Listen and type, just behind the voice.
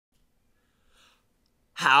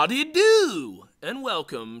Howdy do, and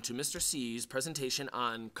welcome to Mr. C's presentation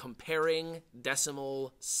on comparing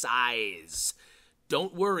decimal size.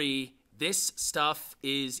 Don't worry, this stuff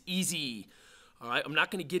is easy. All right, I'm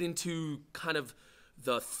not going to get into kind of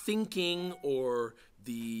the thinking or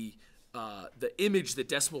the image that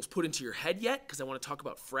decimals put into your head yet, because I want to talk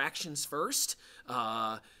about fractions first.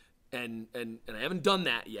 And I haven't done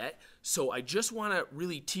that yet. So I just want to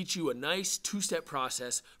really teach you a nice two-step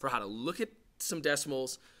process for how to look at some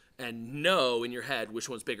decimals and know in your head which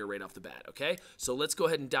one's bigger right off the bat, okay? So let's go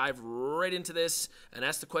ahead and dive right into this and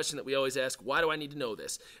ask the question that we always ask, why do I need to know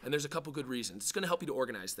this? And there's a couple good reasons. It's going to help you to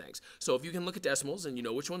organize things. So if you can look at decimals and you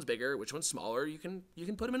know which one's bigger, which one's smaller, you can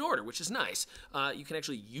put them in order, which is nice. You can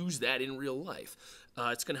actually use that in real life.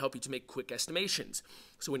 It's going to help you to make quick estimations.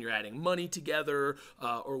 So when you're adding money together,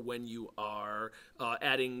 or when you are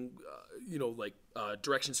adding,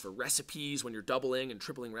 directions for recipes, when you're doubling and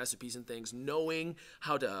tripling recipes and things, knowing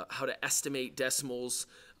how to estimate decimals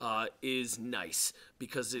is nice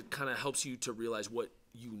because it kind of helps you to realize what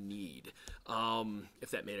you need,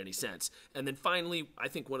 if that made any sense. And then finally, I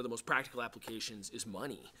think one of the most practical applications is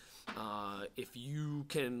money. If you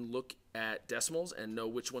can look at decimals and know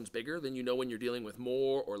which one's bigger, then you know when you're dealing with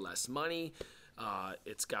more or less money.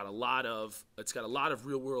 It's got a lot of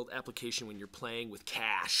real world application when you're playing with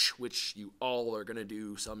cash, which you all are gonna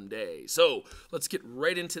do someday. So let's get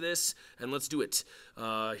right into this and let's do it.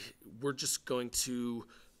 We're just going to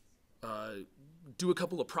do a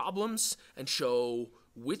couple of problems and show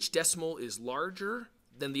which decimal is larger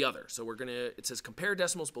than the other. So it says compare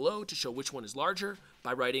decimals below to show which one is larger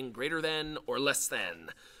by writing greater than or less than.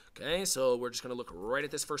 Okay, so we're just gonna look right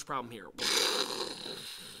at this first problem here.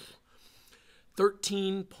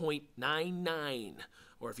 13.99,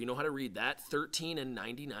 or if you know how to read that, 13 and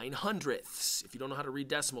 99 hundredths. If you don't know how to read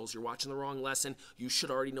decimals, you're watching the wrong lesson. You should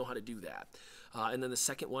already know how to do that. And then the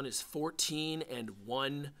second one is 14 and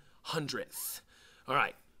 1 hundredth. All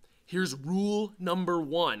right, here's rule number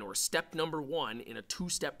one, or step number one in a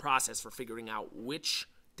two-step process for figuring out which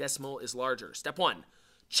decimal is larger. Step one,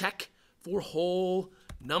 check for whole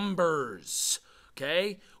numbers.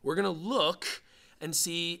 Okay, we're gonna look and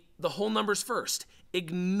see the whole numbers first.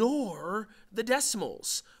 Ignore the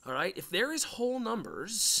decimals, all right? If there is whole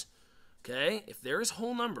numbers, okay, if there is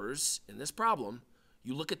whole numbers in this problem,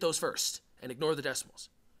 you look at those first and ignore the decimals.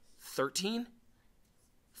 13,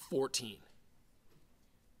 14.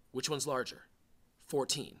 Which one's larger?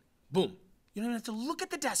 14. Boom. You don't even have to look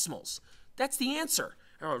at the decimals. That's the answer.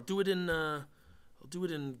 I'll do it in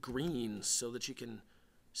green so that you can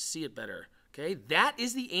see it better. Okay, that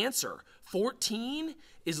is the answer. 14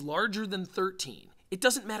 is larger than 13. It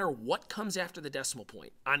doesn't matter what comes after the decimal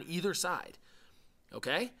point on either side,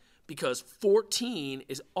 okay? Because 14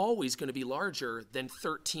 is always going to be larger than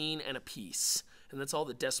 13 and a piece. And that's all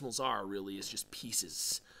the decimals are, really, is just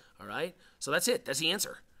pieces, all right? So that's it. That's the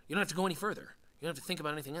answer. You don't have to go any further. You don't have to think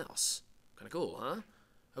about anything else. Kind of cool, huh?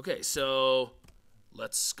 Okay, so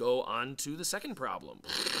let's go on to the second problem.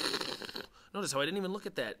 Notice how I didn't even look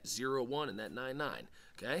at that 0, 1 and that 9, 9.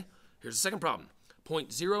 Okay? Here's the second problem.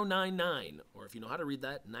 0.099, or if you know how to read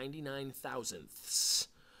that, 99 thousandths.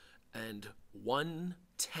 And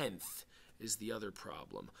 1/10 is the other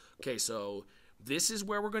problem. Okay, so this is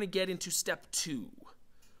where we're going to get into step two.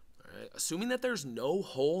 All right? Assuming that there's no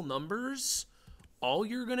whole numbers, all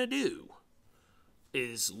you're going to do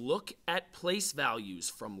is look at place values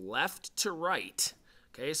from left to right.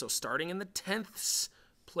 Okay, so starting in the tenths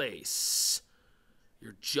place,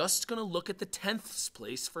 you're just going to look at the tenths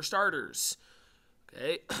place for starters.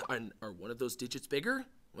 Okay, and are one of those digits bigger?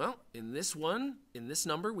 Well, in this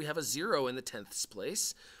number, we have a 0 in the tenths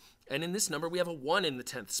place, and in this number, we have a 1 in the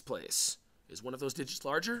tenths place. Is one of those digits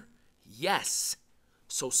larger? Yes.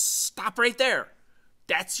 So stop right there.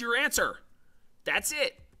 That's your answer. That's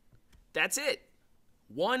it. That's it.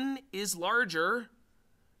 1 is larger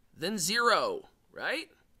than 0, right?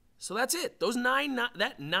 So that's it. Those 9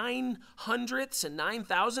 hundredths and 9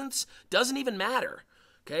 thousandths doesn't even matter.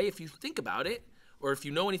 Okay, if you think about it, or if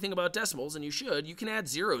you know anything about decimals, and you should, you can add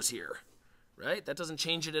zeros here, right? That doesn't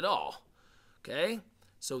change it at all. Okay,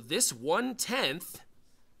 so this 1/10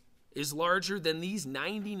 is larger than these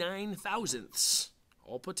 99 thousandths,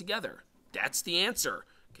 all put together. That's the answer.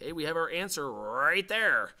 Okay, we have our answer right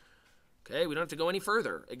there. Okay, we don't have to go any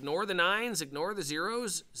further. Ignore the 9s, ignore the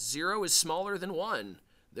zeros. 0 is smaller than 1.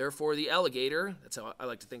 Therefore, the alligator, that's how I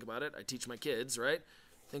like to think about it. I teach my kids, right?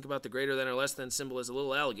 Think about the greater than or less than symbol as a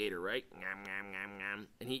little alligator, right?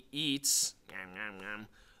 And he eats the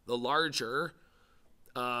larger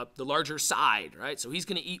side, right? So he's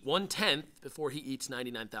going to eat 1/10 before he eats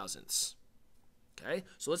 99 thousandths. Okay,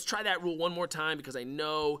 so let's try that rule one more time because I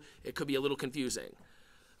know it could be a little confusing.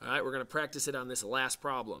 All right, we're going to practice it on this last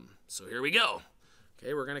problem. So here we go.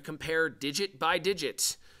 Okay, we're going to compare digit by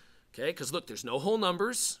digit. Okay, because look, there's no whole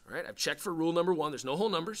numbers. All right, I've checked for rule number 1. There's no whole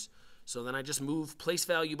numbers. So then I just move place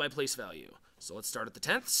value by place value. So let's start at the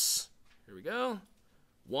tenths. Here we go.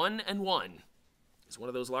 1 and 1. Is one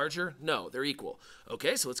of those larger? No, they're equal.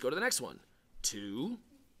 Okay, so let's go to the next one. 2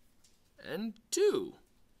 and 2.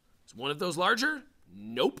 Is one of those larger?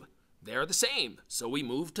 Nope, they're the same. So we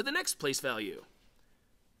move to the next place value.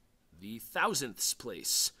 The thousandths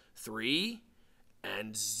place. 3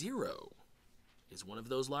 and 0. Is one of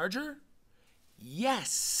those larger?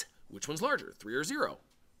 Yes. Which one's larger, 3 or 0?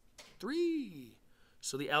 3.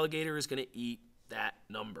 So the alligator is going to eat that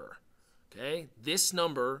number. Okay, this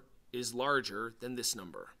number is larger than this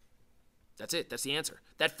number. That's it. That's the answer.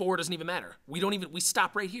 That 4 doesn't even matter. We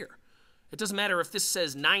stop right here. It doesn't matter if this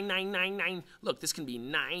says 9999. Look, this can be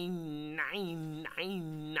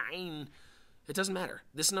 9999. It doesn't matter.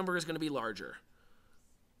 This number is going to be larger.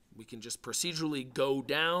 We can just procedurally go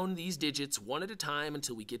down these digits one at a time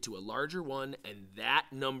until we get to a larger one, and that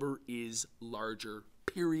number is larger,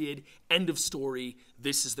 period. End of story.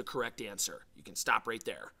 This is the correct answer. You can stop right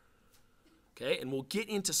there. Okay, and we'll get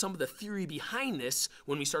into some of the theory behind this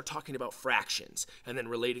when we start talking about fractions and then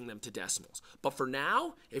relating them to decimals. But for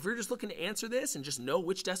now, if you're just looking to answer this and just know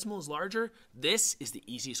which decimal is larger, this is the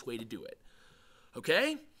easiest way to do it.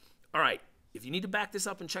 Okay? All right. If you need to back this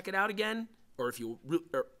up and check it out again, or if you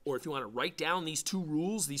want to write down these 2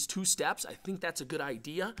 rules, these 2 steps, I think that's a good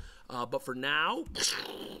idea. But for now,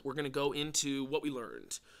 we're going to go into what we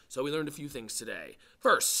learned. So we learned a few things today.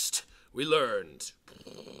 First, we learned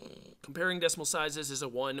comparing decimal sizes is a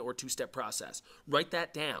 1 or 2-step process. Write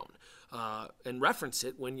that down and reference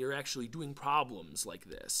it when you're actually doing problems like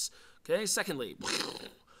this. Okay. Secondly,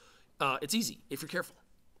 it's easy if you're careful,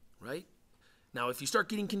 right? Now, if you start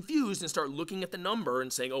getting confused and start looking at the number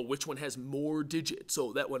and saying, oh, which one has more digits?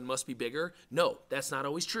 So that one must be bigger. No, that's not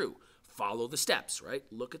always true. Follow the steps, right?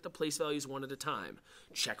 Look at the place values one at a time.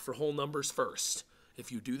 Check for whole numbers first.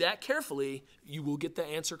 If you do that carefully, you will get the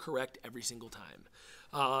answer correct every single time.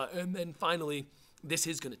 And then finally, this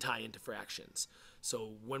is going to tie into fractions.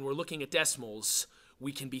 So when we're looking at decimals,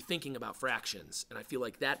 we can be thinking about fractions. And I feel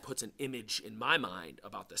like that puts an image in my mind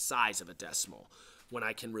about the size of a decimal when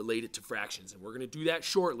I can relate it to fractions. And we're going to do that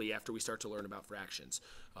shortly after we start to learn about fractions.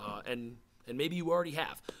 And maybe you already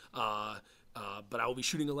have. But I will be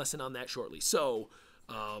shooting a lesson on that shortly. So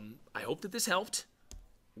I hope that this helped.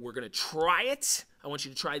 We're going to try it. I want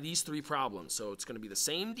you to try these 3 problems. So it's going to be the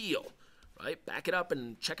same deal, right? Back it up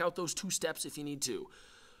and check out those 2 steps if you need to.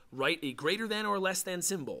 Write a greater than or less than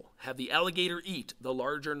symbol. Have the alligator eat the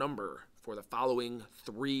larger number for the following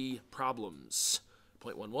 3 problems.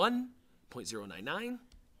 0.11, 0.099,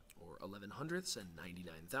 or 11 hundredths and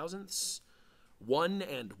 99 thousandths. 1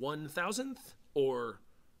 and 1 thousandth, or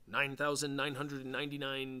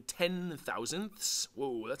 9,999 ten thousandths.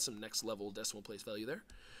 Whoa, that's some next level decimal place value there.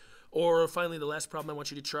 Or finally, the last problem I want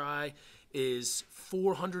you to try is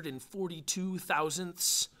 442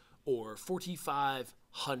 thousandths or 45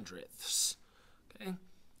 hundredths. Okay,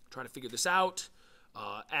 try to figure this out.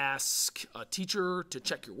 Ask a teacher to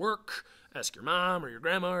check your work. Ask your mom or your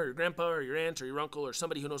grandma or your grandpa or your aunt or your uncle or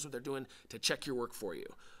somebody who knows what they're doing to check your work for you.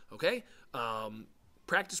 Okay?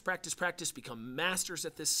 Practice, practice, practice. Become masters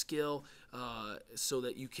at this skill so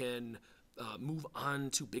that you can move on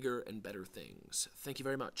to bigger and better things. Thank you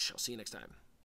very much. I'll see you next time.